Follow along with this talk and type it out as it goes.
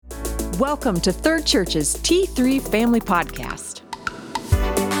Welcome to Third Church's T3 Family Podcast.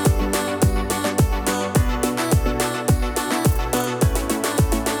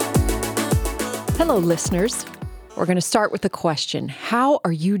 Hello, listeners. We're going to start with a question. How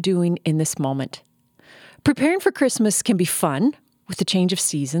are you doing in this moment? Preparing for Christmas can be fun with the change of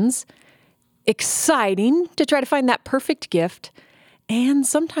seasons, exciting to try to find that perfect gift, and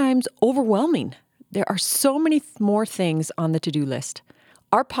sometimes overwhelming. There are so many more things on the to-do list.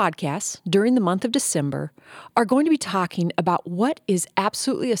 Our podcasts during the month of December are going to be talking about what is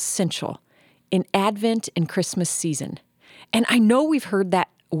absolutely essential in Advent and Christmas season. And I know we've heard that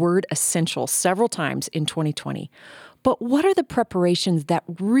word essential several times in 2020, but what are the preparations that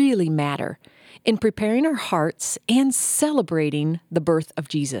really matter in preparing our hearts and celebrating the birth of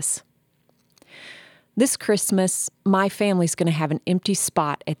Jesus? This Christmas, my family's going to have an empty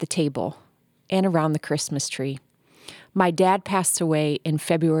spot at the table and around the Christmas tree. My dad passed away in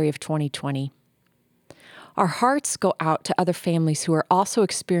February of 2020. Our hearts go out to other families who are also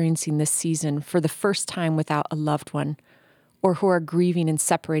experiencing this season for the first time without a loved one, or who are grieving and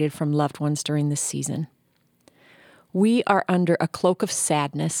separated from loved ones during this season. We are under a cloak of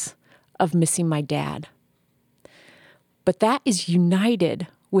sadness of missing my dad. But that is united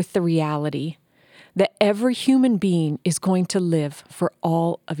with the reality that every human being is going to live for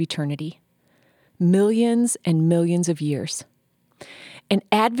all of eternity. Millions and millions of years. In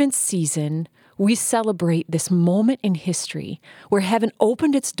Advent season, we celebrate this moment in history where heaven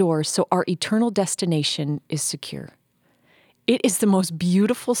opened its doors so our eternal destination is secure. It is the most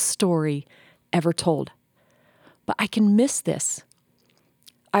beautiful story ever told. But I can miss this.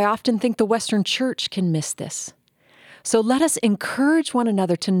 I often think the Western Church can miss this. So let us encourage one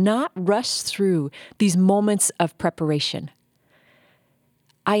another to not rush through these moments of preparation.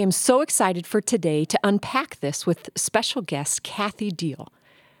 I am so excited for today to unpack this with special guest, Cathy Diehl.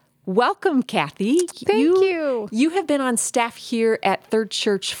 Welcome, Cathy. Thank you. You have been on staff here at Third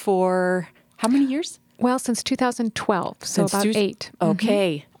Church for how many years? Well, since 2012, so about 8.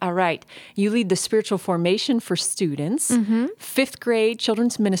 Okay, all right. You lead the spiritual formation for students, fifth grade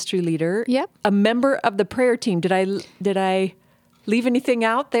children's ministry leader, a member of the prayer team. Did I leave anything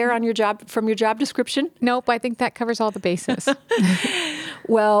out there on your job from your job description? Nope, I think that covers all the bases.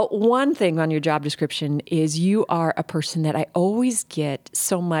 Well, one thing on your job description is you are a person that I always get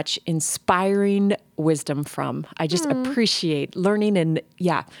so much inspiring wisdom from. I just appreciate learning and,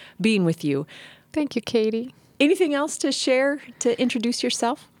 being with you. Thank you, Katie. Anything else to share to introduce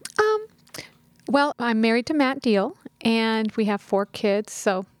yourself? Well, I'm married to Matt Diehl, and we have 4 kids.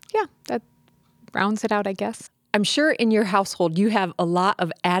 So, that rounds it out, I guess. I'm sure in your household you have a lot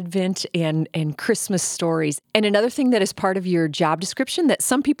of Advent and Christmas stories. And another thing that is part of your job description that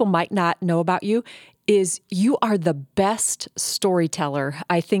some people might not know about you is you are the best storyteller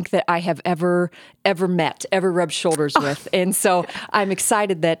I think that I have ever met, ever rubbed shoulders with. And so I'm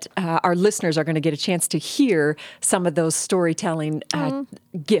excited that our listeners are going to get a chance to hear some of those storytelling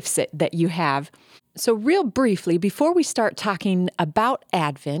gifts that you have. So real briefly, before we start talking about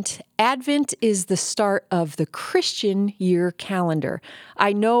Advent is the start of the Christian year calendar.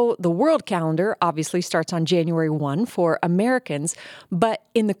 I know the world calendar obviously starts on January 1 for Americans, but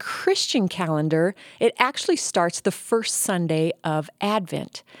in the Christian calendar, it actually starts the first Sunday of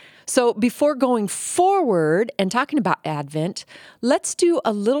Advent. So before going forward and talking about Advent, let's do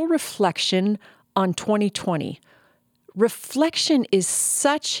a little reflection on 2020. Reflection is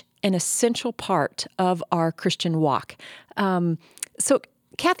such an essential part of our Christian walk. So,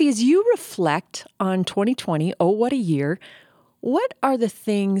 Cathy, as you reflect on 2020, oh, what a year, what are the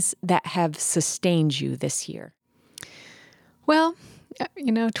things that have sustained you this year? Well,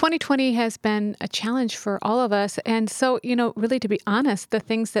 2020 has been a challenge for all of us. And so, really, to be honest, the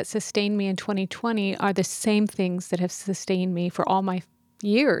things that sustained me in 2020 are the same things that have sustained me for all my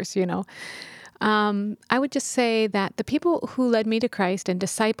years, I would just say that the people who led me to Christ and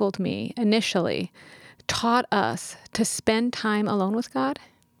discipled me initially taught us to spend time alone with God,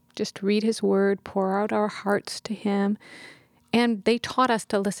 just read His Word, pour out our hearts to Him, and they taught us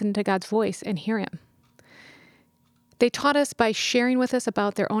to listen to God's voice and hear Him. They taught us by sharing with us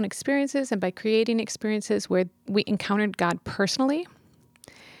about their own experiences and by creating experiences where we encountered God personally.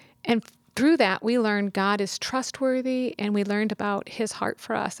 And through that, we learned God is trustworthy, and we learned about His heart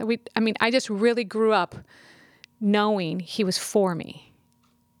for us. I just really grew up knowing He was for me.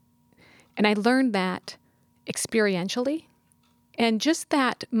 And I learned that experientially. And just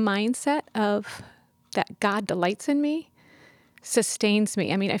that mindset of that God delights in me sustains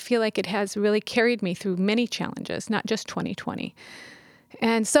me. I feel like it has really carried me through many challenges, not just 2020.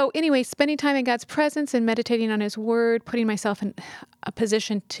 And so anyway, spending time in God's presence and meditating on His Word, putting myself in a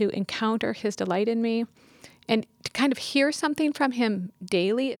position to encounter His delight in me and to kind of hear something from Him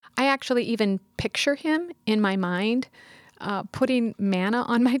daily. I actually even picture Him in my mind, putting manna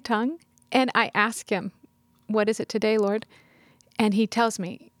on my tongue. And I ask Him, what is it today, Lord? And He tells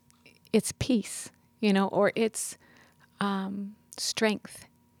me, it's peace, or it's strength.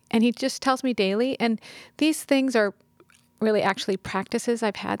 And He just tells me daily. And these things are really actually practices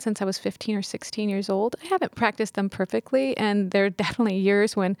I've had since I was 15 or 16 years old. I haven't practiced them perfectly, and there are definitely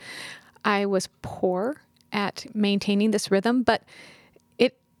years when I was poor at maintaining this rhythm, but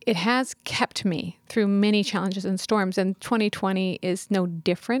it has kept me through many challenges and storms, and 2020 is no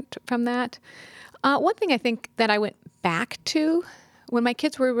different from that. One thing I think that I went back to, when my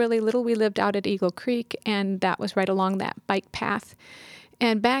kids were really little, we lived out at Eagle Creek, and that was right along that bike path.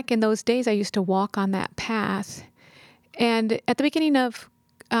 And back in those days, I used to walk on that path. And at the beginning of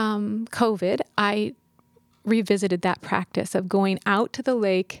COVID, I revisited that practice of going out to the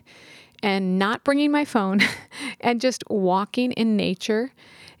lake and not bringing my phone and just walking in nature.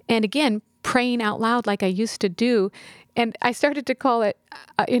 And again, praying out loud like I used to do. And I started to call it,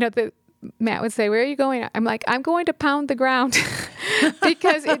 Matt would say, where are you going? I'm like, I'm going to pound the ground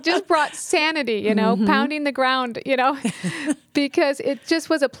because it just brought sanity, Mm-hmm. pounding the ground, because it just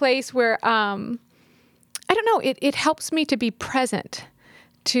was a place where, I don't know, it helps me to be present,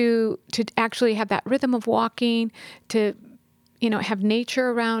 to actually have that rhythm of walking, to, have nature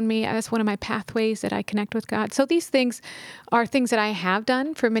around me. That's one of my pathways that I connect with God. So these things are things that I have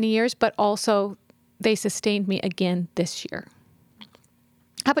done for many years, but also they sustained me again this year.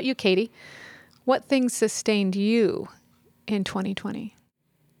 How about you, Katie? What things sustained you in 2020?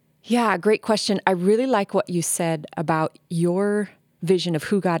 Yeah, great question. I really like what you said about your vision of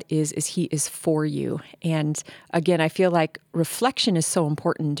who God is He is for you. And again, I feel like reflection is so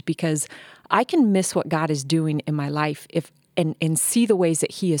important because I can miss what God is doing in my life and see the ways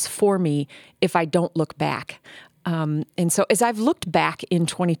that He is for me if I don't look back. And so as I've looked back in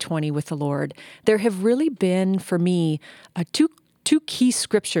 2020 with the Lord, there have really been for me two key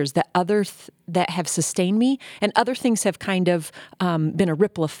scriptures that that have sustained me, and other things have kind of been a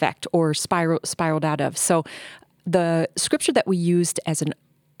ripple effect or spiraled out of. So the scripture that we used as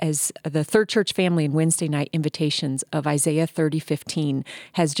the Third Church Family and Wednesday night invitations of Isaiah 30:15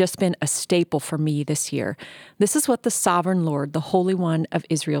 has just been a staple for me this year. This is what the sovereign Lord, the Holy One of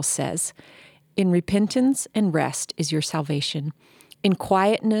Israel says: "In repentance and rest is your salvation. In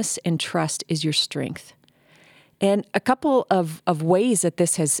quietness and trust is your strength." And a couple of ways that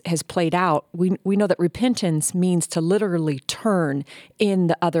this has played out, we know that repentance means to literally turn in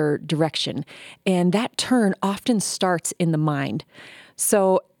the other direction. And that turn often starts in the mind.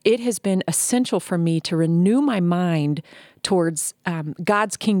 So it has been essential for me to renew my mind towards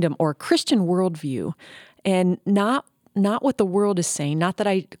God's kingdom or Christian worldview, and not what the world is saying, not that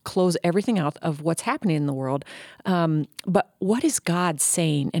I close everything out of what's happening in the world, but what is God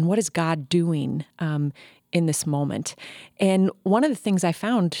saying and what is God doing in this moment. And one of the things I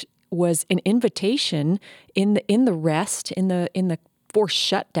found was an invitation in the rest, in the forced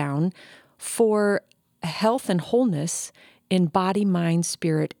shutdown, for health and wholeness in body, mind,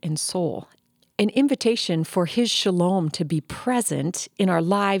 spirit, and soul. An invitation for His shalom to be present in our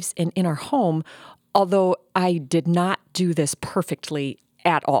lives and in our home, although I did not do this perfectly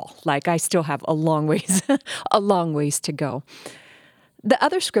at all. Like, I still have a long ways to go. The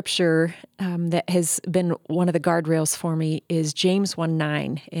other scripture that has been one of the guardrails for me is James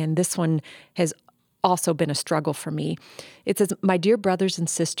 1:9, and this one has also been a struggle for me. It says, "My dear brothers and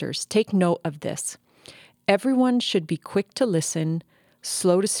sisters, take note of this. Everyone should be quick to listen,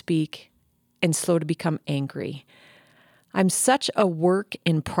 slow to speak, and slow to become angry." I'm such a work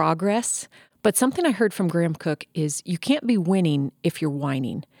in progress, but something I heard from Graham Cook is you can't be winning if you're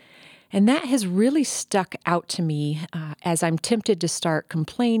whining. And that has really stuck out to me as I'm tempted to start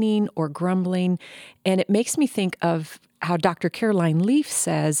complaining or grumbling. And it makes me think of how Dr. Caroline Leaf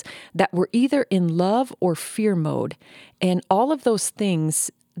says that we're either in love or fear mode. And all of those things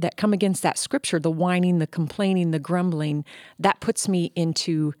that come against that scripture, the whining, the complaining, the grumbling, that puts me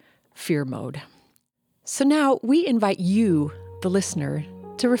into fear mode. So now we invite you, the listener,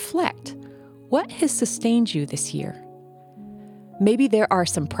 to reflect. What has sustained you this year? Maybe there are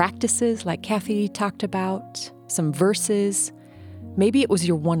some practices like Cathy talked about, some verses. Maybe it was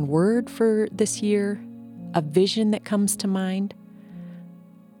your one word for this year, a vision that comes to mind.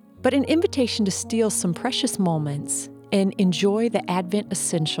 But an invitation to steal some precious moments and enjoy the Advent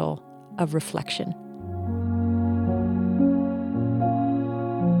essential of reflection.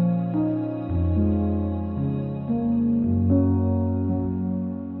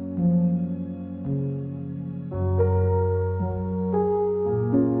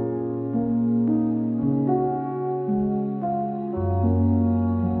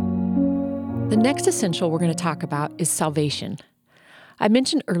 next essential we're going to talk about is salvation. I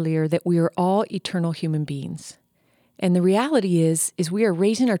mentioned earlier that we are all eternal human beings. And the reality is we are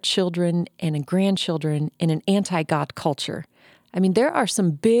raising our children and grandchildren in an anti-God culture. I mean, there are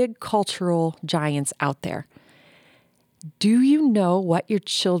some big cultural giants out there. Do you know what your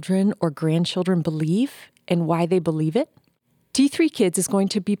children or grandchildren believe and why they believe it? T3 Kids is going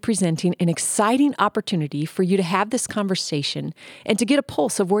to be presenting an exciting opportunity for you to have this conversation and to get a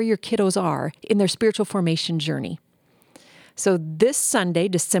pulse of where your kiddos are in their spiritual formation journey. So this Sunday,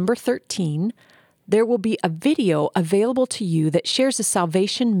 December 13, there will be a video available to you that shares a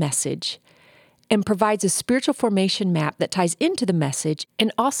salvation message and provides a spiritual formation map that ties into the message,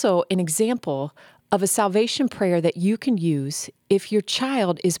 and also an example of a salvation prayer that you can use if your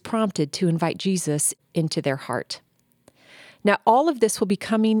child is prompted to invite Jesus into their heart. Now, all of this will be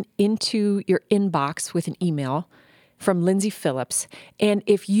coming into your inbox with an email from Lindsay Phillips. And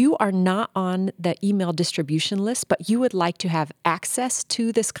if you are not on the email distribution list, but you would like to have access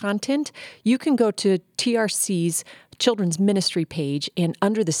to this content, you can go to TRC's Children's Ministry page, and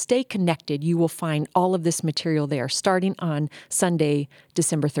under the Stay Connected, you will find all of this material there, starting on Sunday,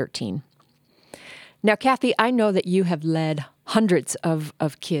 December 13. Now, Cathy, I know that you have led hundreds of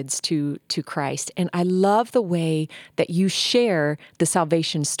kids to Christ, and I love the way that you share the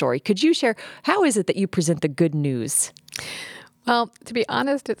salvation story. Could you share, how is it that you present the good news? Well, to be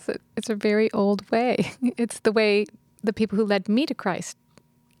honest, it's a very old way. It's the way the people who led me to Christ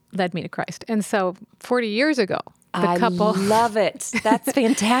led me to Christ. And so 40 years ago, the couple... I love it. That's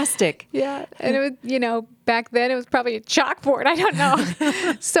fantastic. Yeah. And it was, back then it was probably a chalkboard. I don't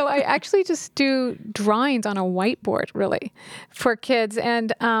know. So I actually just do drawings on a whiteboard, really, for kids.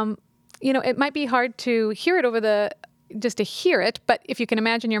 And, it might be hard to hear it just to hear it, but if you can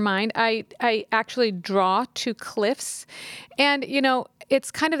imagine your mind, I actually draw two cliffs. And,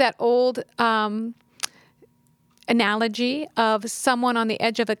 it's kind of that old analogy of someone on the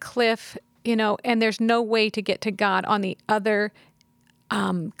edge of a cliff, and there's no way to get to God on the other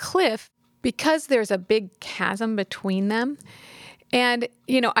cliff because there's a big chasm between them. And,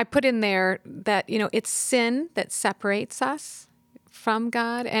 I put in there that, it's sin that separates us from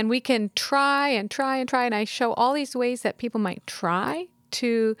God. And we can try and try and try. And I show all these ways that people might try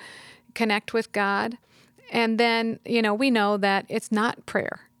to connect with God. And then, we know that it's not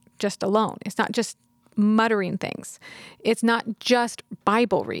prayer just alone. It's not just muttering things. It's not just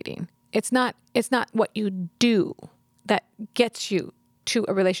Bible reading. It's not what you do that gets you to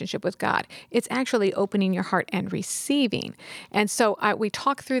a relationship with God. It's actually opening your heart and receiving. And so we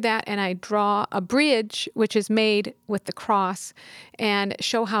talk through that, and I draw a bridge, which is made with the cross, and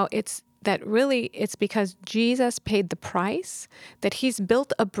show how it's because Jesus paid the price, that he's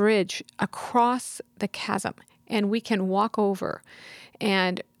built a bridge across the chasm, and we can walk over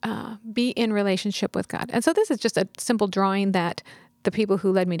and be in relationship with God. And so this is just a simple drawing that the people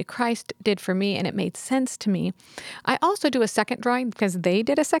who led me to Christ did for me, and it made sense to me. I also do a second drawing because they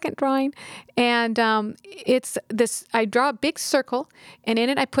did a second drawing, and it's this, I draw a big circle, and in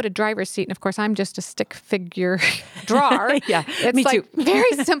it I put a driver's seat, and of course I'm just a stick figure drawer. Yeah, it's me too.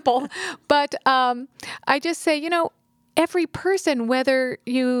 Very simple, but I just say, every person, whether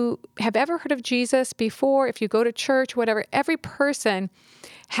you have ever heard of Jesus before, if you go to church, whatever, every person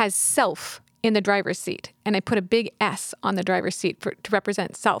has self in the driver's seat. And I put a big S on the driver's seat to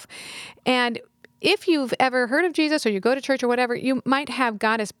represent self. And if you've ever heard of Jesus or you go to church or whatever, you might have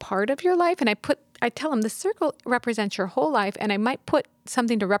God as part of your life. And I tell them the circle represents your whole life. And I might put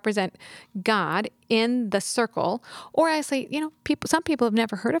something to represent God in the circle. Or I say, some people have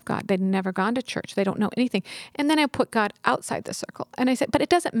never heard of God. They've never gone to church. They don't know anything. And then I put God outside the circle. And I say, but it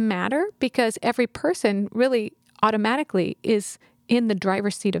doesn't matter because every person really automatically is in the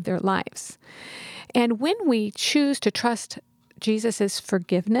driver's seat of their lives. And when we choose to trust Jesus'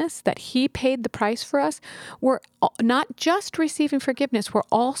 forgiveness, that he paid the price for us, we're not just receiving forgiveness, we're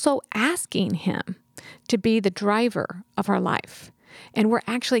also asking him to be the driver of our life. And we're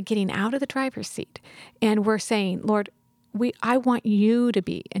actually getting out of the driver's seat. And we're saying, Lord, I want you to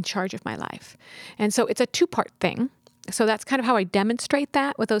be in charge of my life. And so it's a two-part thing. So that's kind of how I demonstrate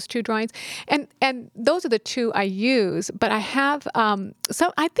that with those two drawings. And those are the two I use. But I have,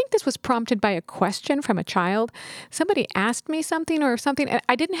 so I think this was prompted by a question from a child. Somebody asked me something, and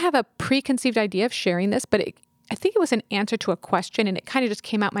I didn't have a preconceived idea of sharing this, but I think it was an answer to a question, and it kind of just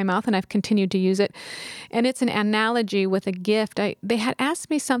came out my mouth, and I've continued to use it. And it's an analogy with a gift. They had asked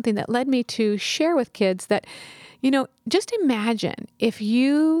me something that led me to share with kids that, just imagine if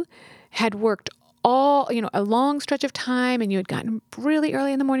you had worked a long stretch of time, and you had gotten really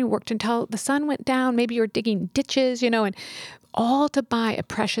early in the morning, worked until the sun went down. Maybe you were digging ditches, and all to buy a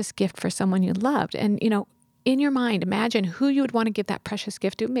precious gift for someone you loved. And, in your mind, imagine who you would want to give that precious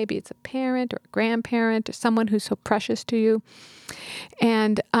gift to. Maybe it's a parent or a grandparent or someone who's so precious to you.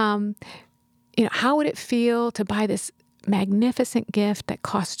 And, how would it feel to buy this magnificent gift that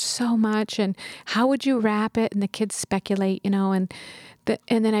cost so much? And how would you wrap it? And the kids speculate, and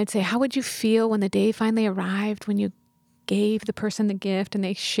then I'd say, how would you feel when the day finally arrived, when you gave the person the gift, and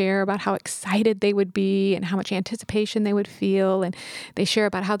they share about how excited they would be and how much anticipation they would feel, and they share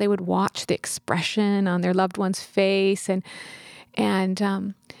about how they would watch the expression on their loved one's face, and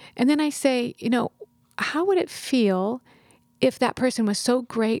then I say, how would it feel if that person was so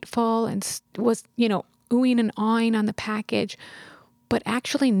grateful and was, oohing and awing on the package, but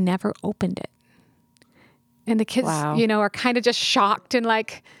actually never opened it? And the kids, Wow. Are kind of just shocked and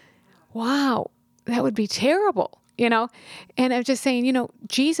like, wow, that would be terrible. And I'm just saying,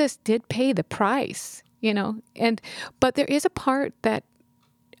 Jesus did pay the price, but there is a part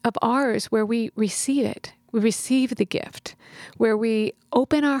of ours where we receive it. We receive the gift, where we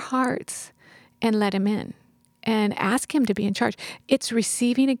open our hearts and let him in and ask him to be in charge. It's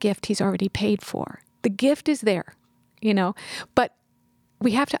receiving a gift he's already paid for. The gift is there, but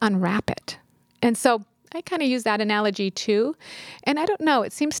we have to unwrap it. And so I kind of use that analogy too. And I don't know,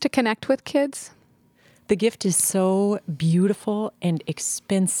 it seems to connect with kids. The gift is so beautiful and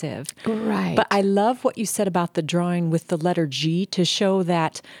expensive. Right. But I love what you said about the drawing with the letter G to show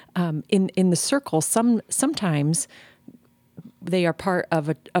that in the circle, sometimes they are part of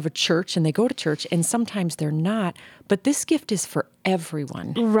a church and they go to church, and sometimes they're not. But this gift is for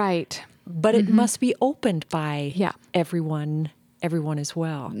everyone. Right. But it must be opened by everyone as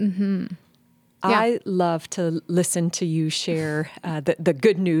well. Mm-hmm. Yeah. I love to listen to you share the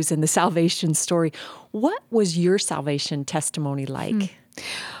good news and the salvation story. What was your salvation testimony like?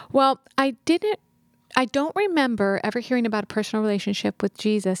 Well, I don't remember ever hearing about a personal relationship with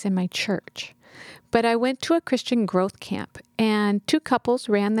Jesus in my church, but I went to a Christian growth camp, and 2 couples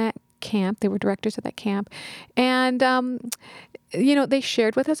ran that camp. They were directors of that camp. And, they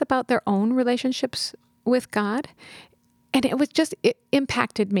shared with us about their own relationships with God. And it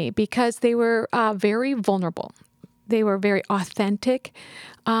impacted me because they were very vulnerable. They were very authentic.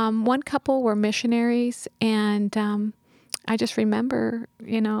 One couple were missionaries, and I just remember,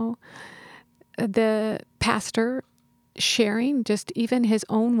 the pastor sharing just even his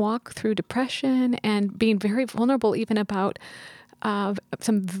own walk through depression and being very vulnerable even about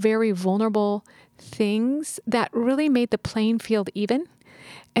some very vulnerable things that really made the playing field even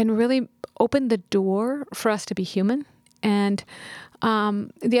and really opened the door for us to be human. And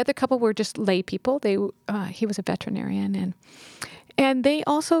the other couple were just lay people. He was a veterinarian, and they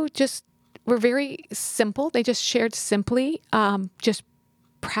also just were very simple. They just shared simply, just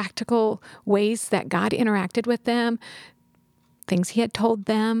practical ways that God interacted with them, things he had told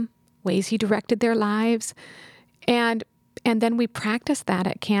them, ways he directed their lives, and then we practiced that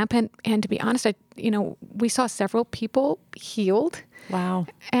at camp. And to be honest, we saw several people healed. Wow!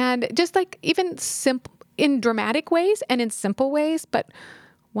 And just like even simple. In dramatic ways and in simple ways, but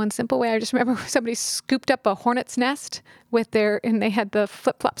one simple way, I just remember somebody scooped up a hornet's nest and they had the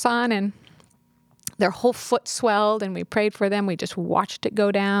flip-flops on, and their whole foot swelled, and we prayed for them. We just watched it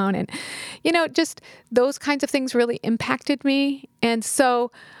go down, and just those kinds of things really impacted me. And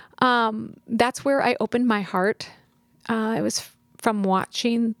so that's where I opened my heart. It was from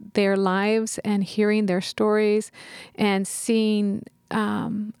watching their lives and hearing their stories and seeing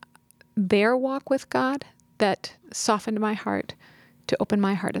their walk with God that softened my heart to open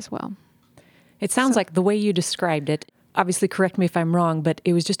my heart as well. It sounds like the way you described it, obviously correct me if I'm wrong, but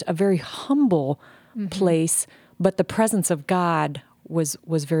it was just a very humble place, but the presence of God was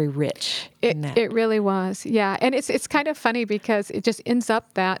very rich in that. It really was, yeah. And it's kind of funny because it just ends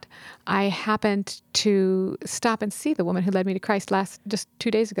up that I happened to stop and see the woman who led me to Christ just 2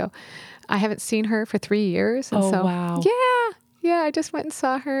 days ago. I haven't seen her for 3 years. And wow. Yeah, I just went and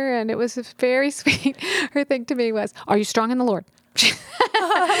saw her, and it was very sweet. Her thing to me was, "Are you strong in the Lord?"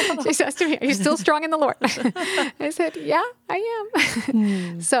 She says to me, "Are you still strong in the Lord?" I said, "Yeah, I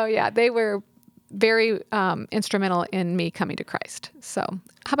am." So yeah, they were very instrumental in me coming to Christ. So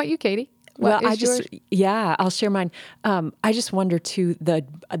how about you, Katie? I'll share mine. I just wonder too,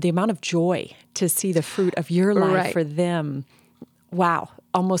 the amount of joy to see the fruit of your life for them. Wow.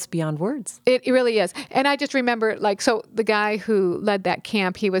 Almost beyond words. It really is. And I just remember, so the guy who led that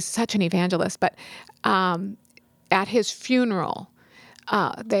camp, he was such an evangelist, but at his funeral,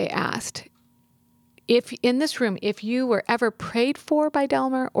 they asked, if in this room, if you were ever prayed for by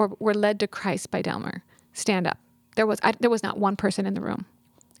Delmer or were led to Christ by Delmer, stand up. There was not one person in the room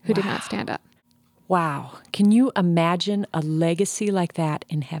who did not stand up. Wow. Can you imagine a legacy like that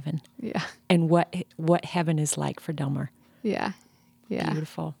in heaven? Yeah. And what heaven is like for Delmer? Yeah. Yeah.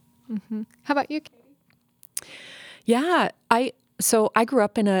 Beautiful. Mm-hmm. How about you, Katie? Yeah, I grew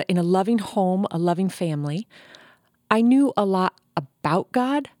up in a loving home, a loving family. I knew a lot about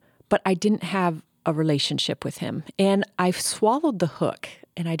God, but I didn't have a relationship with him. And I've swallowed the hook,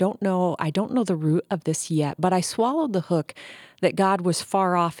 and I don't know the root of this yet, but I swallowed the hook that God was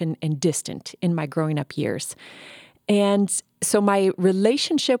far off and distant in my growing up years. And so my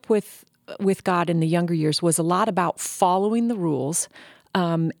relationship with God in the younger years was a lot about following the rules,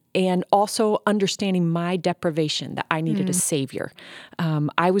 and also understanding my deprivation, that I needed a Savior.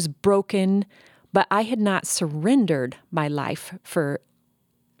 I was broken, but I had not surrendered my life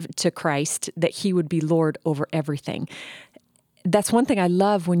to Christ, that He would be Lord over everything. That's one thing I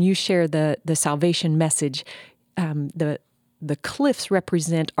love when you share the salvation message. The cliffs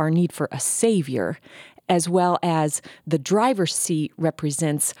represent our need for a Savior, as well as the driver's seat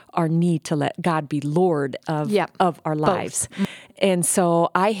represents our need to let God be Lord of our lives. And so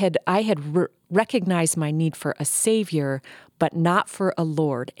I had recognized my need for a Savior, but not for a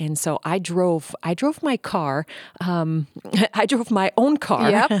Lord. And so I drove my car. I drove my own car.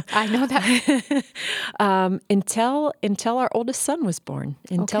 Yep, I know that. Until our oldest son was born,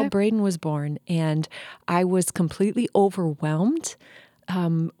 until Braden was born. And I was completely overwhelmed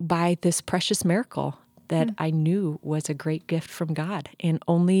by this precious miracle that I knew was a great gift from God. And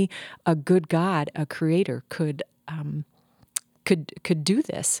only a good God, a creator, could do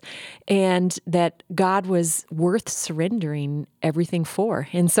this, and that God was worth surrendering everything for.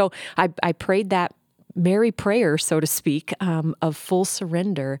 And so I prayed that Mary prayer, so to speak, of full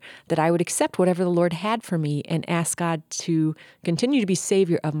surrender, that I would accept whatever the Lord had for me and ask God to continue to be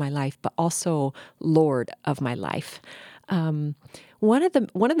Savior of my life, but also Lord of my life. One of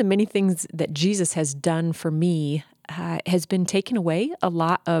the many things that Jesus has done for me has been taking away a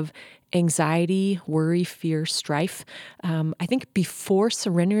lot of anxiety, worry, fear, strife. I think before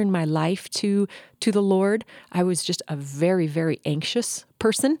surrendering my life to the Lord, I was just a very, very anxious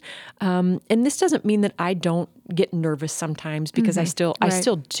person. And this doesn't mean that I don't get nervous sometimes, because I still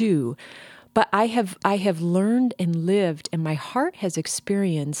do. But I have learned and lived, and my heart has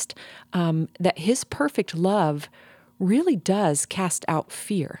experienced that His perfect love really does cast out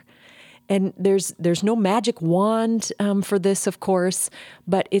fear. And there's no magic wand for this, of course,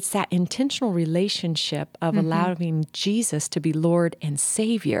 but it's that intentional relationship of allowing Jesus to be Lord and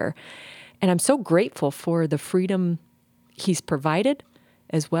Savior. And I'm so grateful for the freedom He's provided,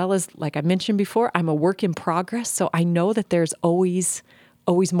 as well as, like I mentioned before, I'm a work in progress, so I know that there's always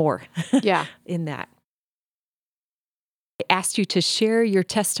more in that. I asked you to share your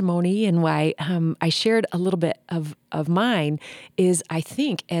testimony, and why I shared a little bit of mine is, I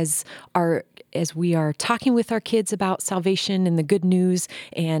think, as we are talking with our kids about salvation and the good news,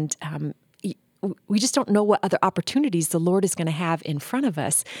 and we just don't know what other opportunities the Lord is going to have in front of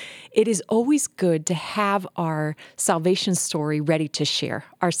us. It is always good to have our salvation story ready to share,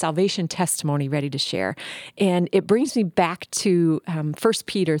 our salvation testimony ready to share. And it brings me back to 1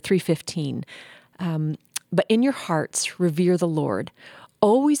 Peter 3:15. But in your hearts, revere the Lord.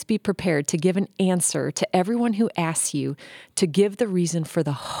 Always be prepared to give an answer to everyone who asks you, to give the reason for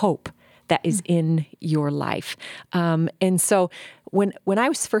the hope that is in your life. And so when I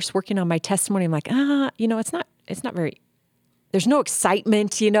was first working on my testimony, I'm like, it's not very, there's no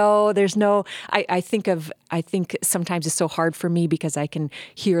excitement, there's no, I think sometimes it's so hard for me because I can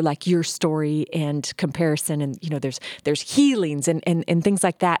hear like your story and comparison, and, there's healings and things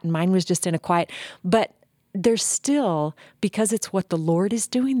like that. And mine was just in a quiet, but there's still, because it's what the Lord is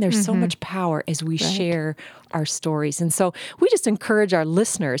doing, there's so much power as we share our stories. And so we just encourage our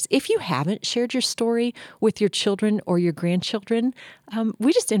listeners, if you haven't shared your story with your children or your grandchildren,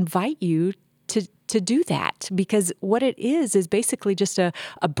 we just invite you to do that, because what it is basically just a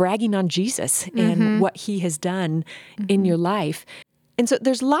bragging on Jesus and what He has done in your life. And so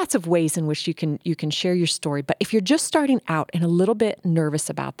there's lots of ways in which you can share your story. But if you're just starting out and a little bit nervous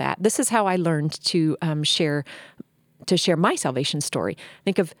about that, this is how I learned to share my salvation story.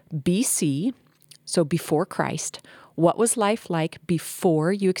 Think of BC, so before Christ. What was life like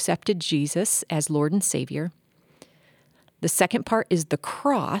before you accepted Jesus as Lord and Savior? The second part is the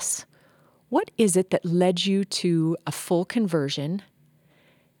cross. What is it that led you to a full conversion?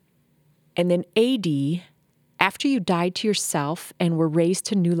 And then AD, after you died to yourself and were raised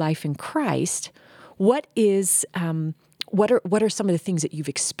to new life in Christ, what is what are some of the things that you've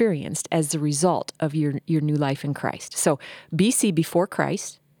experienced as the result of your new life in Christ? So BC, before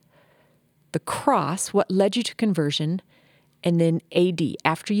Christ, the cross, what led you to conversion, and then AD,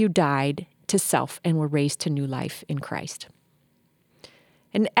 after you died to self and were raised to new life in Christ.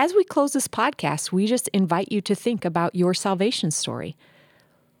 And as we close this podcast, we just invite you to think about your salvation story.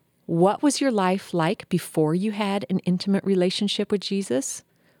 What was your life like before you had an intimate relationship with Jesus?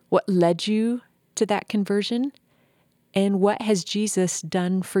 What led you to that conversion? And what has Jesus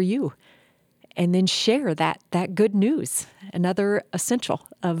done for you? And then share that good news, another essential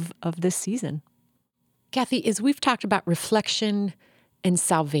of this season. Cathy, as we've talked about reflection and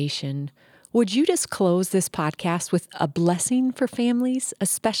salvation, would you just close this podcast with a blessing for families,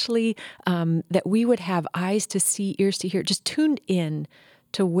 especially that we would have eyes to see, ears to hear, just tuned in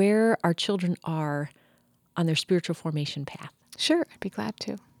to where our children are on their spiritual formation path? Sure, I'd be glad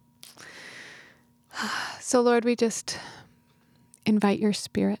to. So, Lord, we just invite your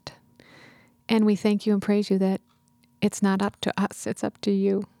Spirit, and we thank you and praise you that it's not up to us, it's up to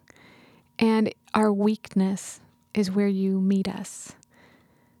you. And our weakness is where you meet us.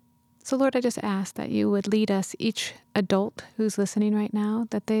 So, Lord, I just ask that you would lead us, each adult who's listening right now,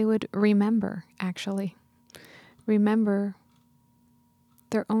 that they would remember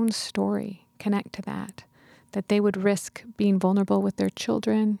their own story, connect to that they would risk being vulnerable with their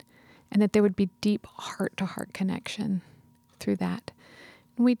children, and that there would be deep heart-to-heart connection through that.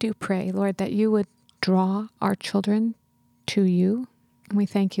 And we do pray, Lord, that you would draw our children to you, and we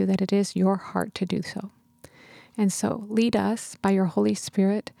thank you that it is your heart to do so. And so lead us by your Holy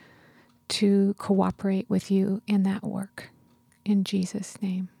Spirit to cooperate with you in that work. In Jesus'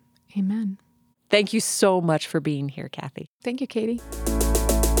 name, amen. Thank you so much for being here, Cathy. Thank you, Katie.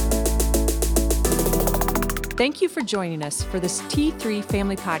 Thank you for joining us for this T3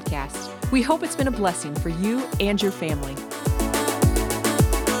 Family Podcast. We hope it's been a blessing for you and your family.